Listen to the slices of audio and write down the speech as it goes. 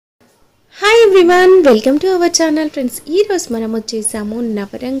Everyone, welcome to our channel friends. ఈరోజు మనం వచ్చేసాము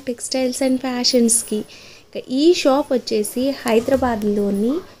నవరంగ్ టెక్స్టైల్స్ అండ్ ఫ్యాషన్స్కి. ఈ షాప్ వచ్చేసి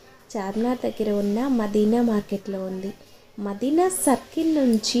హైదరాబాద్లోని చార్మినార్ దగ్గర ఉన్న మదీనా మార్కెట్లో ఉంది. మదీనా సర్కిల్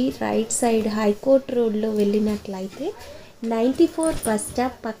నుంచి రైట్ సైడ్ హైకోర్ట్ రోడ్లో వెళ్ళినట్లయితే 94 బస్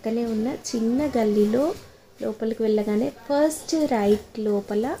స్టాప్ పక్కనే ఉన్న చిన్న గల్లీలో లోపలికి వెళ్ళగానే ఫస్ట్ రైట్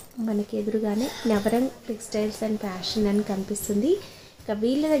లోపల మనకి ఎదురుగానే నవరంగ్ టెక్స్టైల్స్ అండ్ ఫ్యాషన్ అని కనిపిస్తుంది. ఇక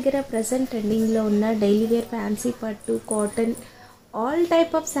వీళ్ళ దగ్గర ప్రజెంట్ ట్రెండింగ్లో ఉన్న డైలీ వేర్, ఫ్యాన్సీ పట్టు, కాటన్, ఆల్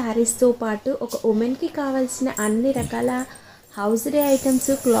టైప్ ఆఫ్ శారీస్తో పాటు ఒక ఉమెన్కి కావాల్సిన అన్ని రకాల hosiery items,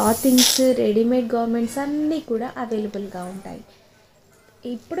 clothings, readymade garments అన్నీ కూడా అవైలబుల్గా ఉంటాయి.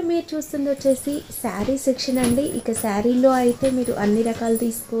 ఇప్పుడు మీరు చూస్తుంది వచ్చేసి శారీ సెక్షన్ అండి. ఇక శారీలో అయితే మీరు అన్ని రకాలు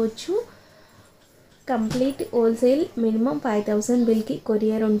తీసుకోవచ్చు. కంప్లీట్ హోల్సేల్, మినిమం 5000 బిల్కి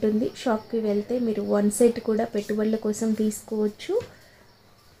కొరియర్ ఉంటుంది. షాప్కి వెళ్తే మీరు 1 సెట్ కూడా పెట్టుబడుల కోసం తీసుకోవచ్చు.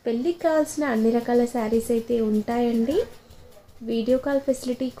 పెళ్ళికి కావాల్సిన అన్ని రకాల శారీస్ అయితే ఉంటాయండి. వీడియో కాల్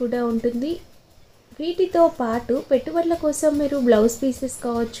ఫెసిలిటీ కూడా ఉంటుంది. వీటితో పాటు పెట్టుబడుల కోసం మీరు బ్లౌజ్ పీసెస్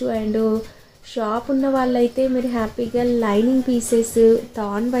కావచ్చు, అండ్ షాప్ ఉన్న వాళ్ళైతే మీరు హ్యాపీగా లైనింగ్ పీసెస్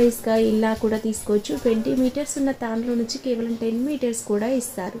తాన్ వైజ్గా ఇలా కూడా తీసుకోవచ్చు. 20 మీటర్స్ ఉన్న తాన్లో నుంచి కేవలం 10 మీటర్స్ కూడా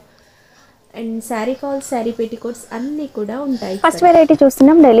ఇస్తారు. And sari falls, sari petticoats అన్నీ కూడా ఉంటాయి. ఫస్ట్ వెరైటీ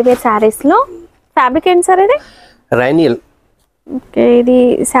చూస్తున్నాం డైలీ వేర్ శారీస్లో. ఫ్యాబ్రిక్ ఏంటి సార్ ఇది? రేనియల్. ఓకే, ఇది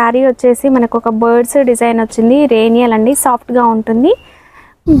శారీ వచ్చేసి మనకు ఒక బర్డ్స్ డిజైన్ వచ్చింది. రేనియల్ అండి, సాఫ్ట్గా ఉంటుంది.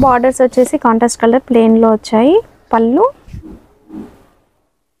 బార్డర్స్ వచ్చేసి కాంట్రాస్ట్ కలర్ ప్లెయిన్లో వచ్చాయి. పళ్ళు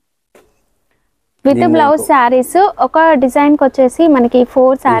విత్ బ్లౌజ్ శారీస్. ఒక డిజైన్కి వచ్చేసి మనకి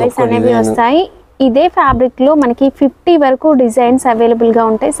 4 శారీస్ అనేవి వస్తాయి. ఇదే ఫ్యాబ్రిక్లో మనకి 50 వరకు డిజైన్స్ అవైలబుల్గా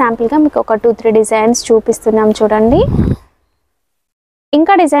ఉంటాయి. శాంపుల్గా మీకు ఒక 2-3 డిజైన్స్ చూపిస్తున్నాం చూడండి.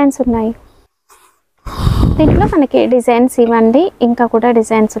 ఇంకా డిజైన్స్ ఉన్నాయి దీంట్లో. మనకి డిజైన్స్ ఇవ్వండి, ఇంకా కూడా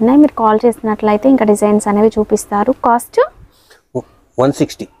డిజైన్స్ ఉన్నాయి. మీరు కాల్ చేసినట్లయితే ఇంకా డిజైన్స్ అనేవి చూపిస్తారు. Cost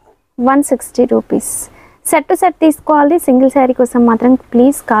 160 rupees. Set to set తీసుకోవాలి. సింగిల్ శారీ కోసం మాత్రం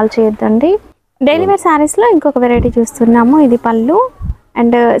ప్లీజ్ కాల్ చేయొద్దండి. డైలీ వేర్ శారీస్లో ఇంకొక వెరైటీ చూస్తున్నాము. ఇది పళ్ళు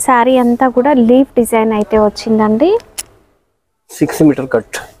అండ్ శారీ అంతా కూడా లీఫ్ డిజైన్ అయితే వచ్చిందండి. 6 metre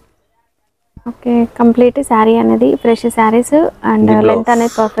cut. Okay, complete sari అనేది ఫ్రెష్ శారీస్ అండ్ లెంత్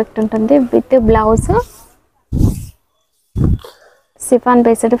అనేది పర్ఫెక్ట్ ఉంటుంది. With blouse chiffon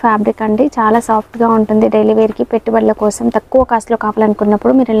based fabric అండి. చాలా సాఫ్ట్గా ఉంటుంది. డైలీ వేర్కి పెట్టుబడుల కోసం తక్కువ కాస్ట్లో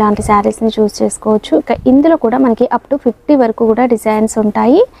కావాలనుకున్నప్పుడు మీరు ఇలాంటి శారీస్ని చూస్ చేసుకోవచ్చు. ఇక ఇందులో కూడా మనకి అప్ టు 50 వరకు కూడా డిజైన్స్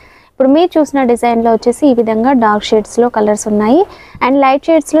ఉంటాయి. ఇప్పుడు మీరు చూసిన డిజైన్లో వచ్చేసి ఈ విధంగా డార్క్ షేడ్స్లో కలర్స్ ఉన్నాయి అండ్ లైట్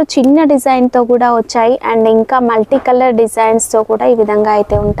షేడ్స్లో చిన్న డిజైన్తో కూడా వచ్చాయి అండ్ ఇంకా మల్టీ కలర్ డిజైన్స్తో కూడా ఈ విధంగా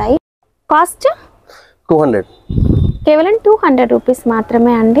అయితే ఉంటాయి. కాస్ట్ 200, కేవలం 200 రూపీస్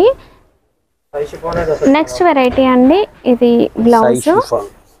మాత్రమే అండి. నెక్స్ట్ వెరైటీ అండి, ఇది బ్లౌజ్,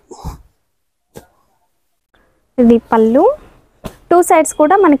 ఇది పళ్ళు. 2 సైడ్స్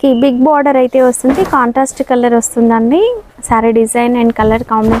కూడా మనకి బిగ్ బార్డర్ అయితే వస్తుంది. కాంట్రాస్ట్ కలర్ వస్తుందండి. Sari design and colour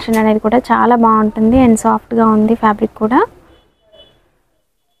combination అనేది కూడా చాలా బాగుంటుంది అండ్ సాఫ్ట్గా ఉంది ఫ్యాబ్రిక్ కూడా.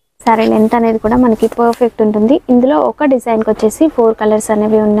 శారీ లెంత్ అనేది కూడా మనకి పర్ఫెక్ట్ ఉంటుంది. ఇందులో ఒక డిజైన్కి వచ్చేసి 4 కలర్స్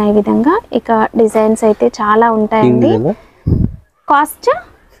అనేవి ఉన్నాయి ఈ విధంగా. ఇక డిజైన్స్ అయితే చాలా ఉంటాయండి. కాస్ట్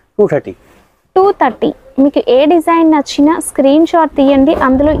 230. మీకు ఏ డిజైన్ నచ్చినా స్క్రీన్ షాట్ తీయండి.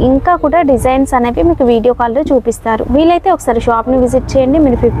 అందులో ఇంకా కూడా డిజైన్స్ అనేవి మీకు వీడియో కాల్లో చూపిస్తారు. వీలైతే ఒకసారి షాప్ని విజిట్ చేయండి,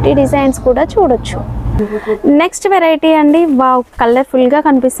 మీరు 50 డిజైన్స్ కూడా చూడొచ్చు. నెక్స్ట్ వెరైటీ అండి, వావ్, కలర్ఫుల్గా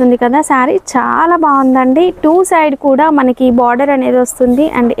కనిపిస్తుంది కదా శారీ, చాలా బాగుందండి. 2 సైడ్ కూడా మనకి బార్డర్ అనేది వస్తుంది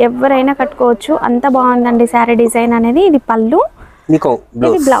అండ్ ఎవరైనా కట్టుకోవచ్చు, అంత బాగుందండి శారీ డిజైన్ అనేది. ఇది పళ్ళు,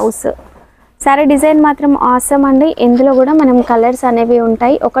 ఇది బ్లౌజ్. శారీ డిజైన్ మాత్రం ఆసమ్ అండి. ఇందులో కూడా మనం కలర్స్ అనేవి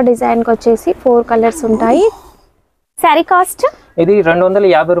ఉంటాయి. ఒక డిజైన్కి వచ్చేసి 4 కలర్స్ ఉంటాయి. శారీ కాస్ట్ ఇది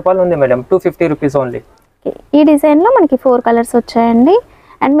 250 రూపాయలు ఉంది మేడం, 250 రూపీస్ ఓన్లీ. ఈ డిజైన్లో మనకి 4 కలర్స్ వచ్చాయండి.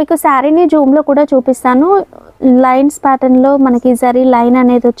 అండ్ మీకు శారీని జూమ్లో కూడా చూపిస్తాను. లైన్స్ ప్యాటర్న్లో మనకి జరీ లైన్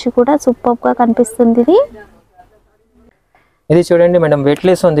అనేది వచ్చి కూడా సూపర్గా కనిపిస్తుంది. ఇది చూడండి మేడం,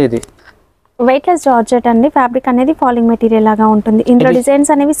 వెయిట్లెస్ ఉంది. ఇది వెయిట్లెస్ జార్జెట్ అండి. ఫ్యాబ్రిక్ అనేది ఫాలింగ్ మెటీరియల్ లాగా ఉంటుంది. ఇందులో డిజైన్స్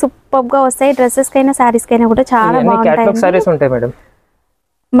అనేవి సూపర్గా వస్తాయి. డ్రెస్సెస్కైనా శారీస్కైనా కూడా చాలా బాగుంటాయి.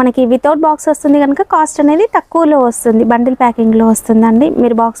 మనకి వితౌట్ బాక్స్ వస్తుంది కనుక కాస్ట్ అనేది తక్కువలో వస్తుంది. బండిల్ ప్యాకింగ్లో వస్తుందండి.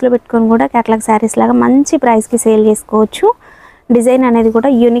 మీరు బాక్స్లో పెట్టుకొని కూడా క్యాటలాగ్ శారీస్ లాగా మంచి ప్రైస్కి సేల్ చేసుకోవచ్చు. డిజైన్ అనేది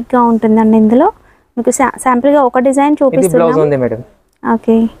కూడా యూనిక్గా ఉంటుందండి. ఇందులో మీకు శాంపుల్గా ఒక డిజైన్ చూపిస్తున్నాను.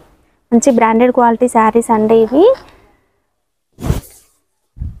 ఓకే, మంచి బ్రాండెడ్ క్వాలిటీ శారీస్ అండి ఇవి.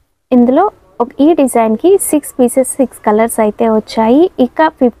 ఇందులో ఈ డిజైన్కి 6 పీసెస్ 6 కలర్స్ అయితే వచ్చాయి. ఇక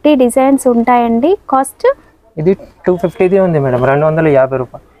 50 డిజైన్స్ ఉంటాయండి. కాస్ట్ ఇది 250 ఉంది మేడం, 250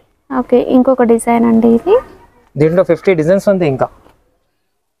 రూపాయలు. ఓకే, ఇంకొక డిజైన్ అండి ఇది. దీంట్లో 50 డిజైన్స్ ఉంది ఇంకా.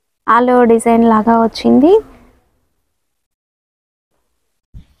 ఆల్ ఓవర్ డిజైన్ లాగా వచ్చింది.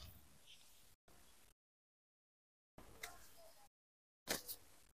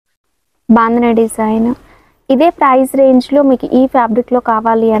 బాంధనీ డిజైన్. ఇదే ప్రైస్ రేంజ్లో మీకు ఈ ఫ్యాబ్రిక్లో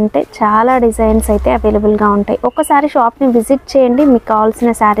కావాలి అంటే చాలా డిజైన్స్ అయితే అవైలబుల్గా ఉంటాయి. ఒక్కసారి షాప్ని విజిట్ చేయండి, మీకు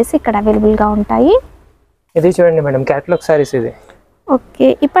కావాల్సిన శారీస్ ఇక్కడ అవైలబుల్గా ఉంటాయి. ఇది చూడండి మేడం, క్యాటలాగ్ శారీస్ ఇది. ఓకే,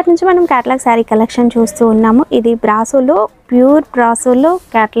 ఇప్పటి నుంచి మనం క్యాటలాగ్ శారీ కలెక్షన్ చూస్తూ ఉన్నాము. ఇది బ్రాసోలో, ప్యూర్ బ్రాసోలో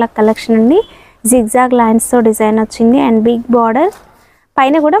క్యాటలాగ్ కలెక్షన్ అండి. జిగ్జాగ్ లైన్స్తో డిజైన్ వచ్చింది అండ్ బిగ్ బార్డర్,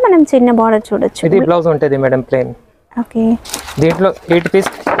 పైన కూడా మనం చిన్న బార్డర్ చూడొచ్చు. ఇది బ్లౌజ్ ఉంటుంది మేడం ప్లెయిన్. ఓకే, దీంట్లో 8 పీస్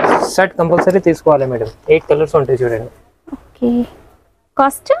సెట్ కంపల్సరీ తీసుకోవాలి మేడం. 8 కలర్స్ ఉంటాయి చూడండి. Okay,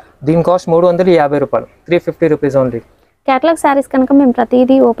 cost? దీని కాస్ట్ 350 రూపాయలు, 350 రూపీస్ ఓన్లీ. క్యాటలాగ్ శారీస్ కనుక మేము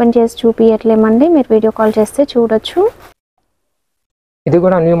ప్రతిదీ ఓపెన్ చేసి చూపించట్లేమండి, మీరు వీడియో కాల్ చేస్తే చూడొచ్చు. ఇది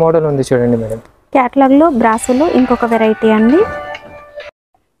కూడా న్యూ మోడల్ ఉంది చూడండి మేడం. క్యాటలాగ్లో బ్రాసోలో ఇంకొక వెరైటీ అండి.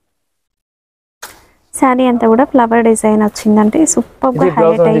 శారీ అంతా కూడా ఫ్లవర్ డిజైన్ వచ్చిందంటే సూపర్గా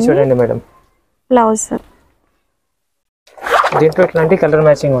హైలైట్ అయింది. చూడండి మేడం బ్లౌజ్. దీంట్లో ఇట్లాంటి కలర్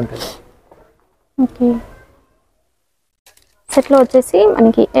మ్యాచింగ్ ఉంటుంది. ఓకే, సెట్లో వచ్చేసి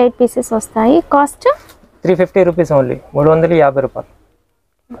మనకి 8 పీసెస్ వస్తాయి. కాస్ట్ 350 రూపీస్ ఓన్లీ, 350 రూపాయలు.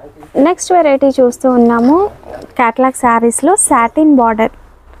 నెక్స్ట్ వెరైటీ చూస్తూ ఉన్నాము. క్యాటలాగ్ శారీస్లో సాటిన్ బార్డర్,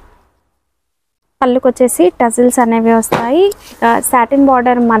 పళ్ళుకి వచ్చేసి టజిల్స్ అనేవి వస్తాయి. సాటిన్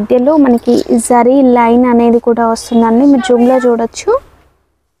బార్డర్ మధ్యలో మనకి జరీ లైన్ అనేది కూడా వస్తుందండి, మీరు జూమ్లో చూడొచ్చు.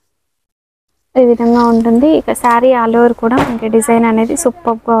 ఈ విధంగా ఉంటుంది. ఇక శారీ ఆల్ ఓవర్ కూడా మనకి డిజైన్ అనేది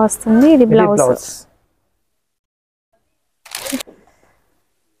సూపర్గా వస్తుంది. ఇది బ్లౌజ్.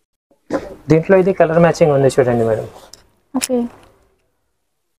 దీంట్లో ఇది కలర్ మ్యాచింగ్ ఉంది చూడండి madam. Okay,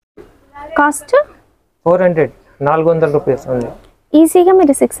 cost 400 rupees only. ఈజీగా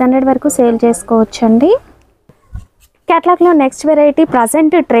మీరు 600 వరకు సేల్ చేసుకోవచ్చండి. క్యాటలాగ్లో నెక్స్ట్ వెరైటీ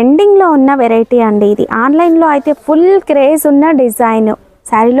ప్రజెంట్ ట్రెండింగ్లో ఉన్న వెరైటీ అండి. ఇది ఆన్లైన్లో అయితే ఫుల్ క్రేజ్ ఉన్న డిజైన్.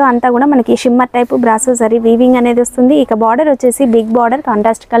 శారీలో అంతా కూడా మనకి shimmer type brasso zari weaving అనేది వస్తుంది. ఇక బార్డర్ వచ్చేసి బిగ్ బార్డర్,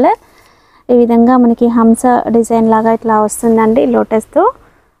 కాంట్రాస్ట్ కలర్. ఈ విధంగా మనకి హంస డిజైన్ లాగా ఇట్లా వస్తుందండి, లోటస్తో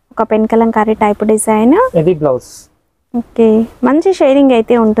ఒక పెన్ కలంకారీ టైప్ డిజైన్. ఇది బ్లౌజ్. ఓకే, మంచి షేడింగ్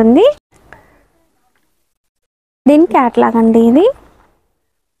అయితే ఉంటుంది. దీని క్యాటలాగ్ అండి. ఇది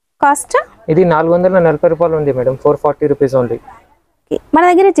కాస్ట్? ఇది 440 రూపాయలు ఉంది మేడం, 440 రూపీస్ ఓన్లీ. మన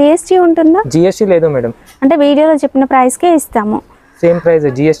దగ్గర జిఎస్టీ ఉంటుందా? జిఎస్టీ లేదు మేడం, అంటే వీడియోలో చెప్పిన ప్రైస్కే ఇస్తాము. సేమ్ ప్రైస్,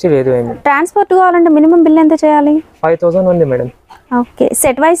 జిఎస్టీ లేదు. ఏమి ట్రాన్స్పోర్ట్ కావాలంటే మినిమం బిల్ ఎంత చేయాలి? 5000 ఉంది మేడం. ఓకే,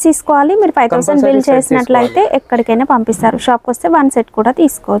 సెట్ వైజ్ తీసుకోవాలి. మీరు 5000 బిల్ చేసినట్లయితే ఎక్కడికైనా పంపిస్తారు. షాప్కి వస్తే 1 సెట్ కూడా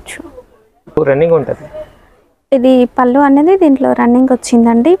తీసుకోవచ్చు. రన్నింగ్ ఉంటుంది. ఇది పళ్ళు అనేది దీంట్లో రన్నింగ్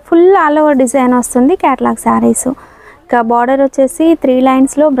వచ్చిందండి. ఫుల్ ఆల్ ఓవర్ డిజైన్ వస్తుంది క్యాటలాగ్ శారీస్. ఇక బార్డర్ వచ్చేసి 3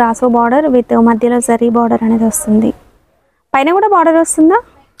 లైన్స్లో బ్రాసో బార్డర్ విత్ మధ్యలో జరీ బార్డర్ అనేది వస్తుంది. పైన కూడా బార్డర్ వస్తుందా?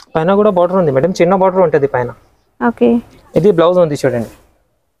 పైన కూడా బార్డర్ ఉంది మేడం, చిన్న బార్డర్ ఉంటుంది పైన. ఓకే, ఇది బ్లౌజ్ ఉంది చూడండి.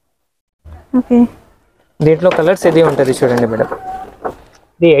 ఓకే, దీంట్లో కలర్స్ ఇది ఉంటుంది చూడండి మేడం.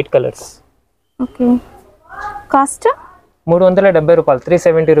 ఇది 8 కలర్స్. ఓకే, కాస్ట్ 370 రూపాయలు,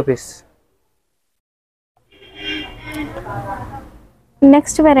 370 rupees.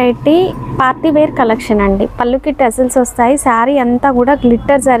 Next variety party wear collection అండి. పళ్ళుకి టెసిల్స్ వస్తాయి. శారీ అంతా కూడా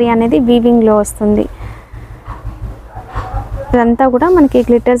గ్లిట్టర్ జరీ అనేది వీవింగ్లో వస్తుంది. ఇదంతా కూడా మనకి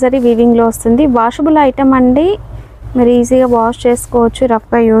గ్లిట్టర్ జరీ వీవింగ్లో వస్తుంది. వాషబుల్ ఐటమ్ అండి, మీరు ఈజీగా వాష్ చేసుకోవచ్చు,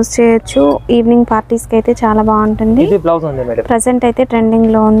 రఫ్గా యూజ్ చేయొచ్చు. ఈవినింగ్ పార్టీస్కి అయితే చాలా బాగుంటుంది. ఇది బ్లౌజ్ ఉంది మేడం. ప్రజెంట్ అయితే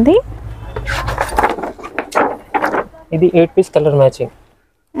ట్రెండింగ్లో ఉంది. ఇది 8 piece colour matching.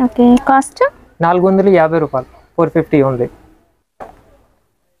 Okay, cost 450 రూపాయలు, 450 ఓన్లీ.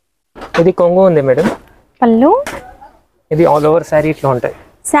 ఇది కొంగు ఉంది మేడం. పళ్ళు. ఇది ఆల్ ఓవర్ శారీ ఇట్లా ఉంటాయి.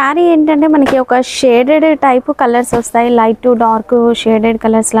 శారీ ఏంటంటే మనకి ఒక షేడెడ్ టైప్ కలర్స్ వస్తాయి, light to dark shaded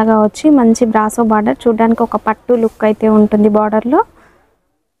colours లాగా వచ్చి మంచి బ్రాసో బార్డర్, చూడడానికి ఒక పట్టు లుక్ అయితే ఉంటుంది బార్డర్లో.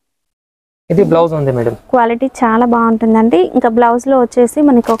 ఇది బ్లౌజ్ ఉంది మేడం. క్వాలిటీ చాలా బాగుంటుందండి. ఇంకా బ్లౌజ్లో వచ్చేసి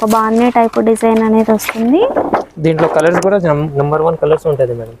మనకి ఒక బాన్నే టైప్ డిజైన్ అనేది వస్తుంది. దీంట్లో కలర్స్ కూడా నెంబర్ 1 కలర్స్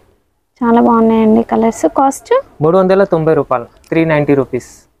ఉంటుంది మేడం. చాలా బాగున్నాయండి కలర్స్. కాస్ట్ 390 రూపాయలు, 390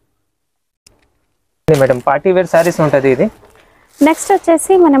 rupees madam. Party wear saris ఉంటుంది ఇది. నెక్స్ట్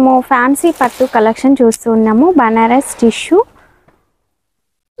వచ్చేసి మనము ఫ్యాన్సీ పట్టు కలెక్షన్ చూస్తూ ఉన్నాము. బనారస్ టిష్యూ,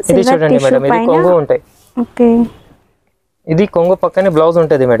 ఇది చూడండి మేడం, ఇది కొంగు ఉంటాయి. ఓకే, ఇది కొంగు పక్కనే బ్లౌజ్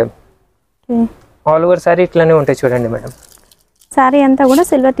ఉంటుంది మేడం. ఆల్ ఓవర్ శారీ ఇట్లానే ఉంటాయి చూడండి మేడం. శారీ అంతా కూడా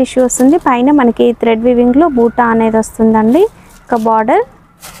సిల్వర్ టిష్యూ వస్తుంది. పైన మనకి థ్రెడ్ వీవింగ్లో బూటా అనేది వస్తుందండి. ఒక బార్డర్.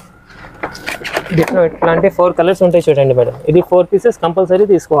 దీంట్లో ఇట్లాంటి 4 కలర్స్ ఉంటాయి చూడండి మేడం. ఇది 4 పీసెస్ కంపల్సరీ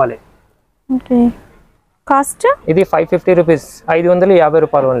తీసుకోవాలి. ఓకే, కాస్ట్ ఇది 550 రూపీస్, 550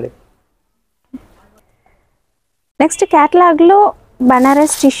 రూపాయలు ఓన్లీ. నెక్స్ట్ క్యాటలాగ్లో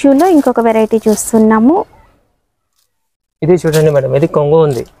బనారస్ టిష్యూలో ఇంకొక వెరైటీ చూస్తున్నాము. ఇది చూడండి మేడం, ఇది కొంగు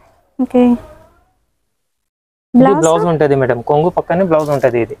ఉంది. ఓకే, బ్లౌజ్ ఉంటది మేడం, కొంగు పక్కనే బ్లౌజ్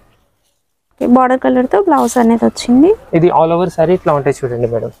ఉంటది. ఇది బార్డర్ కలర్ తో బ్లౌజ్ అనేది వచ్చింది. ఇది ఆల్ ఓవర్ సారీ ఇట్లా ఉంటాయి చూడండి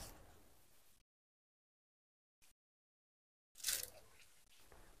మేడం.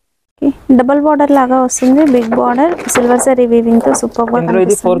 డబుల్ బార్డర్ లాగా వస్తుంది, big border, silver sorry weaving తో సూపర్ గా ఇందులో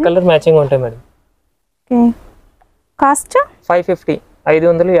ఇది 4 కలర్ మ్యాచింగ్ ఉంటాయి మేడం. ఓకే, కాస్ట్ 550,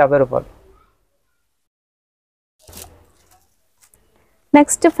 550 రూపాయలు.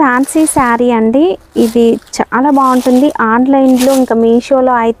 నెక్స్ట్ ఫ్యాన్సీ శారీ అండి. ఇది చాలా బాగుంటుంది. ఆన్లైన్ లో ఇంకా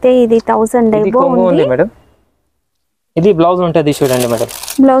మీషోలో అయితే ఇది 1000 ఎబో ఉంది మేడం. ఇది బ్లౌజ్ ఉంటది చూడండి మేడం.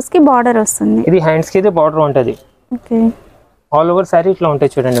 బ్లౌజ్ కి బార్డర్ వస్తుంది. ఇది హ్యాండ్స్ కి ఇది బార్డర్ ఉంటది. ఓకే, ఆల్ ఓవర్ సారీ ఇట్లా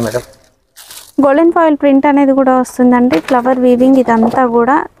ఉంటాయి చూడండి మేడం. గోల్డెన్ ఫాయిల్ ప్రింట్ అనేది కూడా వస్తుందండి. ఫ్లవర్ వీవింగ్ ఇదంతా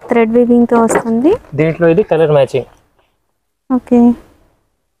కూడా థ్రెడ్ వీవింగ్ తో వస్తుంది. దీంట్లో ఇది కలర్ మ్యాచింగ్. ఓకే,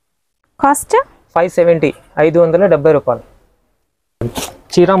 కాస్ట్ 570, 570 రూపాయలు.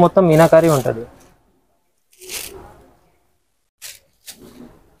 చీర మొత్తం మీనాకారి ఉంటది.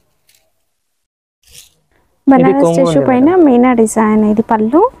 బనారస్ టిష్యూ పైన మీనా డిజైన్. ఇది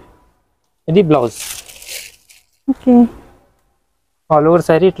పళ్ళు, ఇది blouse. Okay, all over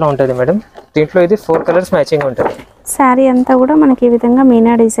sorry ఇట్లా ఉంటది మేడం. దీంట్లో ఇది 4 కలర్స్ మ్యాచింగ్ ఉంటది. శారీ అంతా కూడా మనకి ఈ విధంగా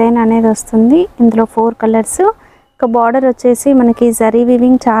మీనా డిజైన్ అనేది వస్తుంది. ఇందులో 4 కలర్స్. ఒక బార్డర్ వచ్చేసి మనకి జరీ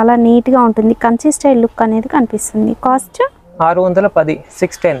వీవింగ్ చాలా నీట్ గా ఉంటుంది. కంచి స్టైల్ లుక్ అనేది కనిపిస్తుంది. కాస్ట్ 610,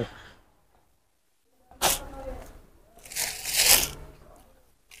 610.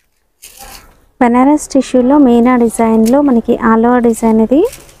 బనారస్ టిష్యూలో మీనా డిజైన్ లో మనకి ఆల్ ఓవర్ డిజైన్.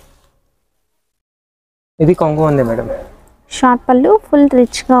 ఇది కొంగు ఉంది మేడం. షార్ట్ పళ్ళు, ఫుల్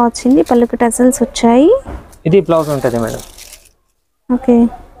రిచ్ గా వచ్చింది. పళ్ళుకి టజల్స్ వచ్చాయి. ఇది బ్లౌజ్ ఉంటది madam. Okay,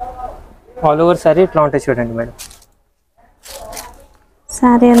 all over sorry ఇట్లా ఉంటాయి చూడండి మేడం.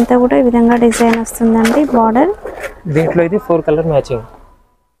 శారీ అంతా కూడా ఈ విధంగా డిజైన్ వస్తుందండి. బార్డర్. దీంట్లో ఇది 4 colour matching.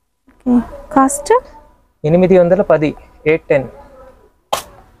 Okay, cost 810, 810.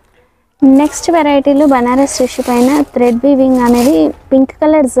 Next వెరైటీలు బనారస్ టిష్యూ పైన థ్రెడ్ వీవింగ్ అనేది పింక్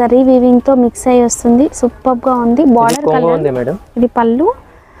కలర్ జరీ వీవింగ్ తో మిక్స్ అయ్యి వస్తుంది. సూపర్ గా ఉంది. బార్డర్ కలర్ ఉంది మేడం. ఇది పళ్ళు.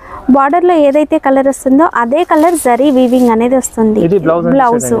 బార్డర్ లో ఏదైతే కలర్ వస్తుందో అదే కలర్ జరీ వీవింగ్ అనేది వస్తుంది. ఇది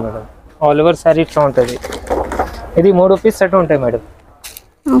బ్లౌజ్. ఆల్ ఓవర్ సారీ ఇట్లా ఉంటది. ఇది 3 పీస్ సెట్ ఉంటాయి మేడం.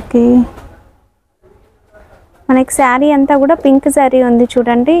 ఓకే, మనకి శారీ అంతా కూడా పింక్ శారీ ఉంది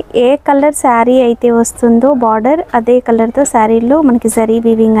చూడండి. ఏ కలర్ శారీ అయితే వస్తుందో బార్డర్ అదే కలర్ తో శారీలో మనకి జరీ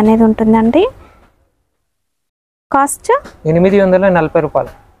వీవింగ్ అనేది ఉంటుందండి. కాస్ట్ 840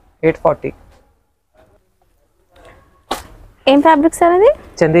 రూపాయలు, 840. ఏం ఫ్యాబ్రిక్ సార్ అది?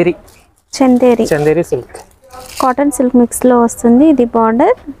 Chanderi. Chanderi silk, cotton silk mix లో వస్తుంది. ఇది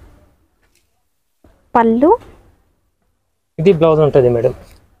బార్డర్, పళ్ళు, ఇది బ్లౌజ్ ఉంటుంది madam.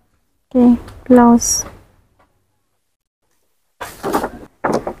 Okay, blouse.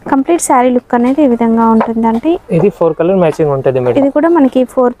 Complete sari look అనేది ఈ విధంగా ఉంటుందండి. ఇది 4 కలర్ మ్యాచింగ్ ఉంటుంది మేడం. ఇది కూడా మనకి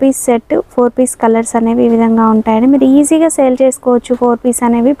 4 పీస్ సెట్, 4 పీస్ కలర్స్ అనేవి ఈ విధంగా ఉంటాయండి. మీరు ఈజీగా సేల్ చేసుకోవచ్చు 4 పీస్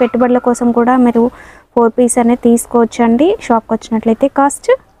అనేవి. పెట్టుబడుల కోసం కూడా మీరు 4 పీస్ అనేది తీసుకోవచ్చు అండి షాప్కి వచ్చినట్లయితే. కాస్ట్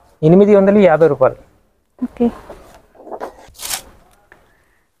 850 రూపాయలు. ఓకే,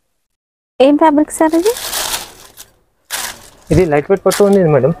 ఏం ఫ్యాబ్రిక్ సార్ ఇది? ఇది లైట్ వెయిట్ పట్టు ఉంది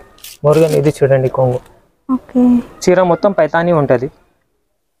మేడం. మోర్గన్. ఇది చూడండి కొంగు. ఓకే, చీర మొత్తం పైతాని ఉంటుంది.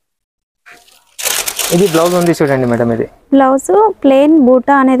 ఇది బ్లౌజ్ ఉంది చూడండి మేడం. ఇది బ్లౌజ్ ప్లెయిన్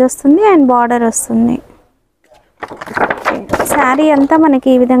బూటా అనేది వస్తుంది అండ్ బార్డర్ వస్తుంది. శారీ అంతా మనకి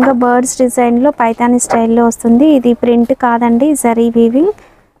ఈ విధంగా బర్డ్స్ డిజైన్లో పైతాని స్టైల్లో వస్తుంది. ఇది ప్రింట్ కాదండి, జరీ వీవింగ్.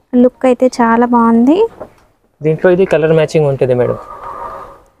 లుక్ అయితే చాలా బాగుంది. దీంట్లో ఇది కలర్ మ్యాచింగ్ ఉంటుంది మేడం.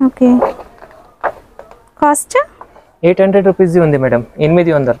 ఓకే, కాస్ట్ 800 రూపీస్ ఉంది మేడం.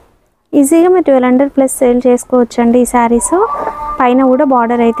 800. ఈజీగా మీరు 1200 ప్లస్ సేల్ చేసుకోవచ్చు అండి ఈ శారీస్. పైన కూడా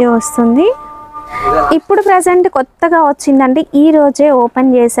బార్డర్ అయితే వస్తుంది. ఇప్పుడు ప్రజెంట్ కొత్తగా వచ్చిందండి, ఈ రోజే ఓపెన్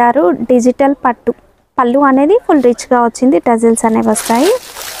చేశారు డిజిటల్ పట్టు. పళ్ళు అనేది ఫుల్ రిచ్గా వచ్చింది. టజిల్స్ అనేవి వస్తాయి.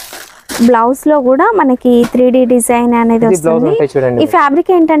 బ్లౌజ్లో కూడా మనకి 3D డిజైన్ అనేది వస్తుంది. ఈ ఫ్యాబ్రిక్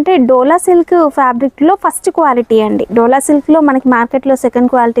ఏంటంటే డోలా సిల్క్ ఫ్యాబ్రిక్లో ఫస్ట్ క్వాలిటీ అండి. డోలా సిల్క్లో మనకి మార్కెట్లో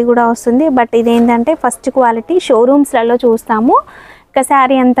సెకండ్ క్వాలిటీ కూడా వస్తుంది. బట్ ఇదేంటంటే ఫస్ట్ క్వాలిటీ. షోరూమ్స్లలో చూస్తాము. ఇక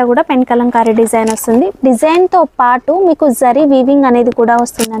శారీ అంతా కూడా పెన్ కలంకారీ డిజైన్ వస్తుంది. డిజైన్తో పాటు మీకు జరీ వీవింగ్ అనేది కూడా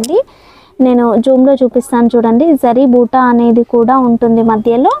వస్తుందండి. నేను జూమ్లో చూపిస్తాను చూడండి. జరీ బూటా అనేది కూడా ఉంటుంది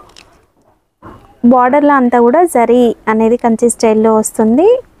మధ్యలో. బార్డర్లో అంతా కూడా జరీ అనేది కంచి స్టైల్లో వస్తుంది.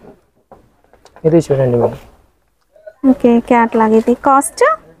 ఇది చూడండి మేడం. Okay, catalogue. ఇది కాస్ట్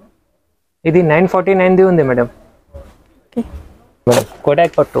ఇది 949 ఉంది మేడం. ఓకే మేడం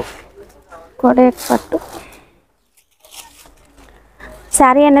కోడాక్ పట్టు. కోడాక్ పట్టు.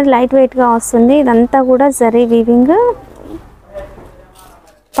 శారీ అనేది లైట్ వెయిట్గా వస్తుంది. ఇదంతా కూడా జరీ వీవింగ్.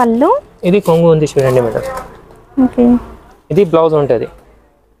 పళ్ళు ఇది కొంగు ఉంది చూడండి మేడం. ఓకే. ఇది బ్లౌజ్ ఉంటుంది.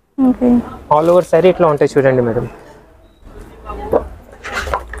 ఓకే. ఆల్ ఓవర్ శారీ ఇట్లా ఉంటాయి చూడండి మేడం.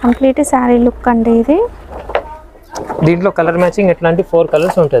 కంప్లీట్ శారీ లుక్ అండి ఇది. దీంట్లో కలర్ మ్యాచింగ్ ఎట్లాంటి 4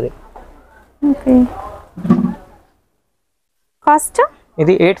 కలర్స్ ఉంటుంది. ఓకే. కాస్ట్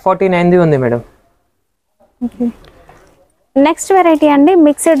ఇది 849 ఉంది మేడం. ఓకే. నెక్స్ట్ వెరైటీ అండి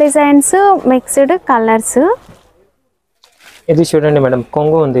మిక్స్డ్ డిజైన్స్, మిక్స్డ్ కలర్స్. ఇది చూడండి మేడం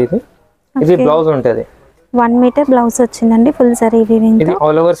కొంగు ఉంది. ఇది బ్లౌజ్ ఉంటుంది. 1 మీటర్ బ్లౌజ్ వచ్చిందండి ఫుల్ జరీ వీవింగ్. ఇది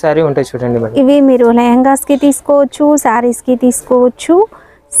ఆల్ ఓవర్ శారీ ఉంటాయి చూడండి మేడం. ఇవి మీరు లెహంగాస్ కి తీసుకోవచ్చు, శారీస్ కి తీసుకోవచ్చు.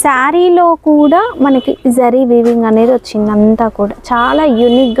 శారీలో కూడా మనకి జరీ వీవింగ్ అనేది వచ్చింది. అంతా కూడా చాలా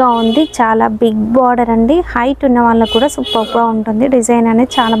యూనిక్ గా ఉంది. చాలా బిగ్ బార్డర్ అండి. హైట్ ఉన్న వాళ్ళకు కూడా సూపర్ గా ఉంటుంది. డిజైన్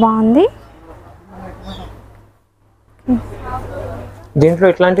అనేది చాలా బాగుంది. దీంట్లో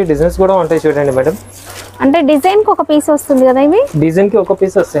ఇట్లాంటి డిజైన్స్ కూడా ఉంటాయి చూడండి మేడం. అంటే డిజైన్ కి ఒక పీస్ వస్తుంది కదా. ఇవి డిజైన్ కి ఒక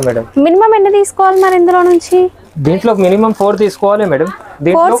పీస్ వస్తాయి మేడం. మినిమం ఎన్ని తీసుకోవాలి మరి ఇందులో నుంచి? దీంట్లో మినిమం 4 తీసుకోవాలి మేడం.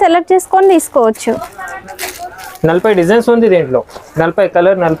 4 సెలెక్ట్ చేసుకొని తీసుకోవచ్చు. 40 డిజైన్స్ ఉంది దీంట్లో. 40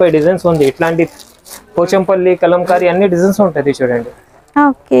 కలర్ 40 డిజైన్స్ ఉంది. ఇట్లాంటి పోచంపల్లి, కలంకారీ అన్ని డిజైన్స్ ఉంటుంది చూడండి.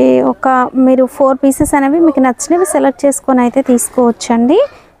 ఓకే. ఒక మీరు 4 పీసెస్ అనేవి మీకు నచ్చినవి సెలెక్ట్ చేసుకొని అయితే తీసుకోవచ్చండి.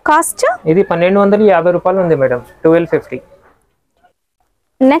 కాస్ట్ ఇది 1250 రూపాయలు ఉంది మేడం. 1250.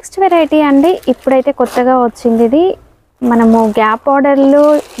 నెక్స్ట్ వెరైటీ అండి ఇప్పుడైతే కొత్తగా వచ్చింది. ఇది మనము గ్యాప్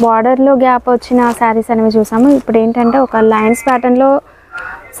బార్డర్లో గ్యాప్ వచ్చిన శారీస్ అనేవి చూసాము. ఇప్పుడు ఏంటంటే ఒక లైన్స్ ప్యాటర్న్లో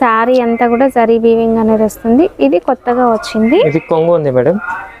శారీ అంతా కూడా జరీ వీవింగ్ అనేది వస్తుంది. ఇది కొత్తగా వచ్చింది. ఇది కొంగు ఉంది మేడం.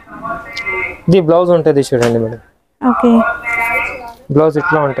 ఇది బ్లౌజ్ ఉంటుంది చూడండి మేడం. ఓకే. బ్లౌజ్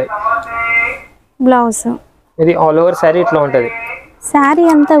ఇట్లా ఉంటాయి. బ్లౌజ్ ఇది ఆల్ ఓవర్ శారీ ఇట్లా ఉంటుంది. శారీ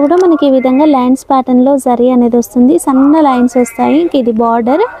అంతా కూడా మనకి ఈ విధంగా లైన్స్ ప్యాటర్న్లో జరీ అనేది వస్తుంది. సన్న లైన్స్ వస్తాయి. ఇంక ఇది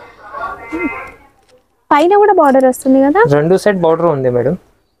బార్డర్ పైన కూడా బార్డర్ వస్తుంది కదా. 2 సెట్ బార్డర్ ఉంది మేడం.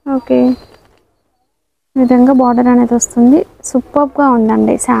 ఓకే. ఈ విధంగా బార్డర్ అనేది వస్తుంది. సూపర్ గా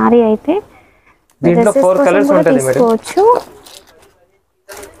ఉందండి శారీ అయితే. దీంట్లో 4 కలర్స్ ఉంటుంది మేడం.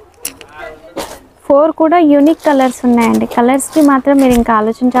 4 కూడా యూనిక్ కలర్స్ ఉన్నాయండి. కలర్స్ కి మాత్రం మీరు ఇంకా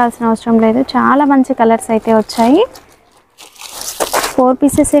ఆలోచించాల్సిన అవసరం లేదు. చాలా మంచి కలర్స్ అయితే వచ్చాయి. 4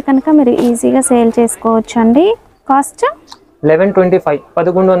 పీసెస్ కనుక మీరు ఈజీగా సేల్ చేసుకోవచ్చు అండి. కాస్ట్ 1125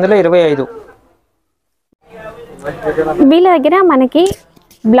 1125. వీళ్ళ దగ్గర మనకి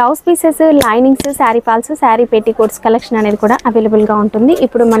blouse pieces, linings, sari falls, sari petticoats collection అనేది కూడా అవైలబుల్గా ఉంటుంది.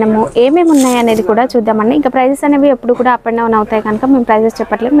 ఇప్పుడు మనము ఏమేమి ఉన్నాయి అనేది కూడా చూద్దామండి. ఇంకా ప్రైజెస్ అనేవి ఎప్పుడు కూడా అప్ అండ్ డౌన్ అవుతాయి కనుక మేము ప్రైజెస్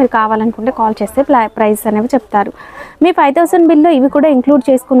చెప్పట్లేదు. మీరు కావాలనుకుంటే కాల్ చేస్తే ప్రైజెస్ అనేవి చెప్తారు. మీ 5000 బిల్లో ఇవి కూడా ఇంక్లూడ్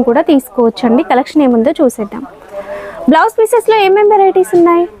చేసుకుని కూడా తీసుకోవచ్చు అండి. కలెక్షన్ ఏముందో చూసేద్దాం. ब्लाउज पीसेस లో ఏమేం వెరైటీస్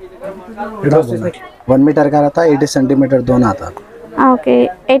ఉన్నాయి? 1 మీటర్ का रहता 80 సెంటీమీటర్ दोन आता. ఓకే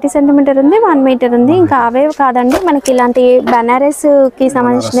 80 సెంటీమీటర్ ఉంది 1 మీటర్ ఉంది. ఇంకా అవే కాదండి మనకి ఇలాంటి బనారస్ కి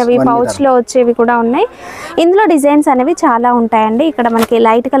సంబంధించినవి పౌచ్ లో వచ్చేవి కూడా ఉన్నాయి. ఇందులో డిజైన్స్ అనేవి చాలా ఉంటాయండి. ఇక్కడ మనకి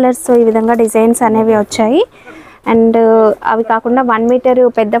లైట్ కలర్స్ ఈ విధంగా డిజైన్స్ అనేవి వచ్చాయి. అండ్ అవి కాకుండా 1 మీటర్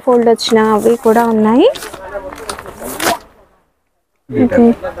పెద్ద ఫోల్డ్ వచ్చినవి కూడా ఉన్నాయి.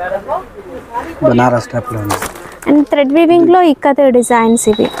 బనారస్ టైప్ లో ఉంది. అండ్ థ్రెడ్ వీవింగ్ లో ఇక్కత డిజైన్స్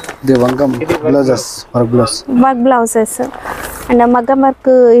ఇవి. The వంగం blouses work blouses and మగ్గం వర్క్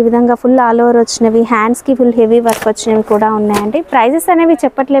ఈ విధంగా ఫుల్ ఆల్ ఓవర్ వచ్చినవి, హ్యాండ్స్ కి ఫుల్ హెవీ వర్క్ వచ్చినవి కూడా ఉన్నాయండి. ప్రైజెస్ అనేవి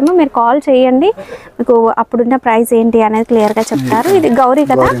చెప్పట్లేము, మీరు కాల్ చేయండి మీకు అప్పుడున్న ప్రైస్ ఏంటి అనేది క్లియర్ గా చెప్తారు. ఇది గౌరీ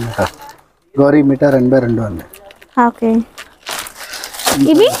కదా? గౌరీ మీటర్ 82 ఉంది. ఓకే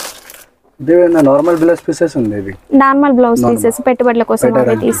ఇవి ఇది నార్మల్ బ్లౌజ్ పీసెస్ ఉంది. ఇది నార్మల్ బ్లౌజ్ పీసెస్ పెట్టుబడుల కోసం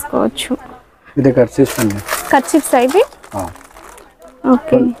అవి తీసుకోవచ్చు. ఇది కర్చీఫ్స్ ఉంది. కర్చీఫ్స్ ఇవి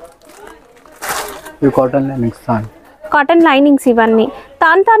ఓకే. ఇది కాటన్ లైనింగ్స్ కాటన్ లైనింగ్స్ ఇవన్నీ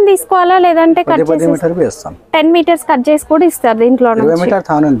తాన్ తీసుకోవాలా లేదంటే కట్ చేసి 10 మీటర్ వేస్తాం. 10 మీటర్స్ కట్ చేసి కూడా ఇస్తారు దీంట్లో నుంచి. 20 మీటర్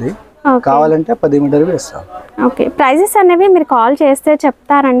తాన్ ఉంది, కావాలంటే 10 మీటర్ వేస్తాం. ఓకే ప్రైజెస్ అనేవి మీరు కాల్ చేస్తే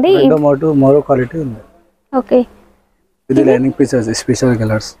చెప్తారండి. మోరో క్వాలిటీ ఉంది. ఓకే ఇది lining pieces special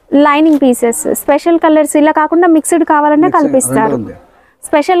colours. Lining pieces special colours ఇలా కాకుండా మిక్స్డ్ కావాలన్నా కల్పిస్తారు.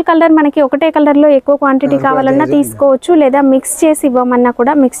 స్పెషల్ కలర్ మనకి ఒకటే కలర్ లో ఎక్కువ క్వాంటిటీ కావాలన్నా తీసుకోవచ్చు, లేదా మిక్స్ చేసి ఇవ్వమన్నా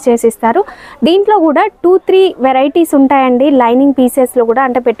కూడా మిక్స్ చేసి ఇస్తారు. దీంట్లో కూడా 2-3 వెరైటీస్ ఉంటాయండి లైనింగ్ పీసెస్ లో కూడా.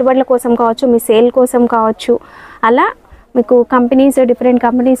 అంటే పెట్టుబడుల కోసం కావచ్చు, మీ సేల్ కోసం కావచ్చు, అలా మీకు కంపెనీస్ డిఫరెంట్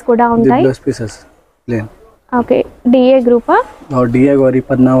కంపెనీస్ కూడా ఉంటాయి. Okay DA గ్రూపా? DA Gauri,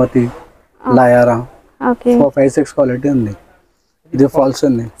 Padmavati, లాయారా. Okay 4-5-6 quality ఉంది. ఇది ఫాల్స్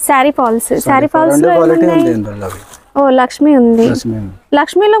ఉంది. సారీ ఫాల్స్ రెండు క్వాలిటీ ఉంది ఇందులో. ఓ లక్ష్మి ఉంది.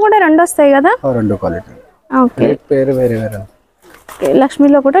 లక్ష్మిలో కూడా 2 వస్తాయి కదా? 2 క్వాలిటీ. ఓకే పేరు వేరే వేరే.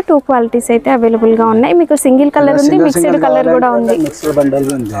 లక్ష్మిలో కూడా 2 క్వాలిటీస్ అయితే అవైలబుల్ గా ఉన్నాయి. మీకు సింగిల్ కలర్ ఉంది, మిక్స్డ్ కలర్ కూడా ఉంది, మిక్స్డ్ బండల్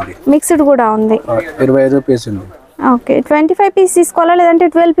ఉంది అది. మిక్స్డ్ కూడా ఉంది. 25 పీస్ ఉంది. ఓకే 25 పీస్ తీసుకోవాలా లేదంటే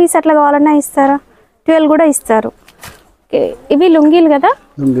 12 పీస్ అట్లా కావాలన్నా ఇస్తారా? 12 కూడా ఇస్తారు. ఓకే ఇవి లుంగీలు కదా?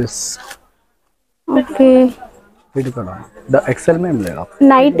 లుంగీస్. ఓకే ఇది కూడా एक्सेल में मिलेगा.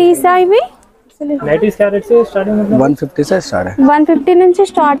 నైటీసా ఇవి? నైటీస్ క్యారెట్ से स्टार्टिंग 150 से स्टार्ट है. 150 నుంచి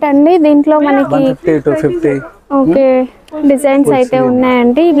స్టార్ట్ అండి. దీంట్లో మనకి 150 to 50. ఓకే డిజైన్స్ అయితే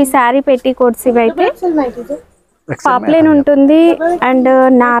ఉన్నాయండి. ఇవి శారీ పెట్టి కోట్స్ ఇవి అయితే పాప్లైన్ ఉంటుంది అండ్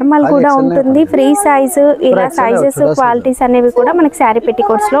నార్మల్ కూడా ఉంటుంది. ఫ్రీ సైజు ఇలా సైజెస్ క్వాలిటీస్ అనేవి కూడా మనకి శారీ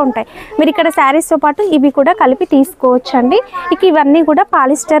పెట్టికోట్స్ లో ఉంటాయి. మీరు ఇక్కడ శారీస్ తో పాటు ఇవి కూడా కలిపి తీసుకోవచ్చు అండి. ఇక ఇవన్నీ కూడా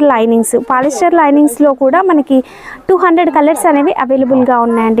పాలిస్టర్ లైనింగ్స్. పాలిస్టర్ లైనింగ్స్ లో కూడా మనకి 200 కలర్స్ అనేవి అవైలబుల్ గా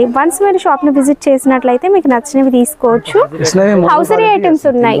ఉన్నాయండి. వన్స్ మీరు షాప్ ని విజిట్ చేసినట్లయితే మీకు నచ్చినవి తీసుకోవచ్చు. హౌసరీ ఐటమ్స్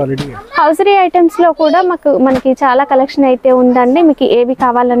ఉన్నాయి. హౌసరీ ఐటమ్స్ లో కూడా మనకి చాలా కలెక్షన్ అయితే ఉందండి. మీకు ఏవి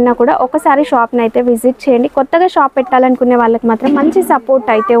కావాలన్నా కూడా ఒకసారి షాప్ ని అయితే విజిట్ చేయండి. కొత్తగా షాప్ పెట్టాలనుకునే వాళ్ళకి మాత్రం మంచి సపోర్ట్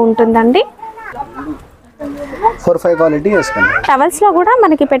అయితే ఉంటుందండి. 4-5 క్వాలిటీ వేసుకోండి. టవల్స్ లో కూడా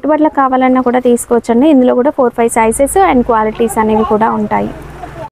మనకి పెట్టుబడులకు కావాలన్నా కూడా తీసుకోవచ్చండి. ఇందులో కూడా 4-5 సైజెస్ అండ్ క్వాలిటీస్ అనేవి కూడా ఉంటాయి.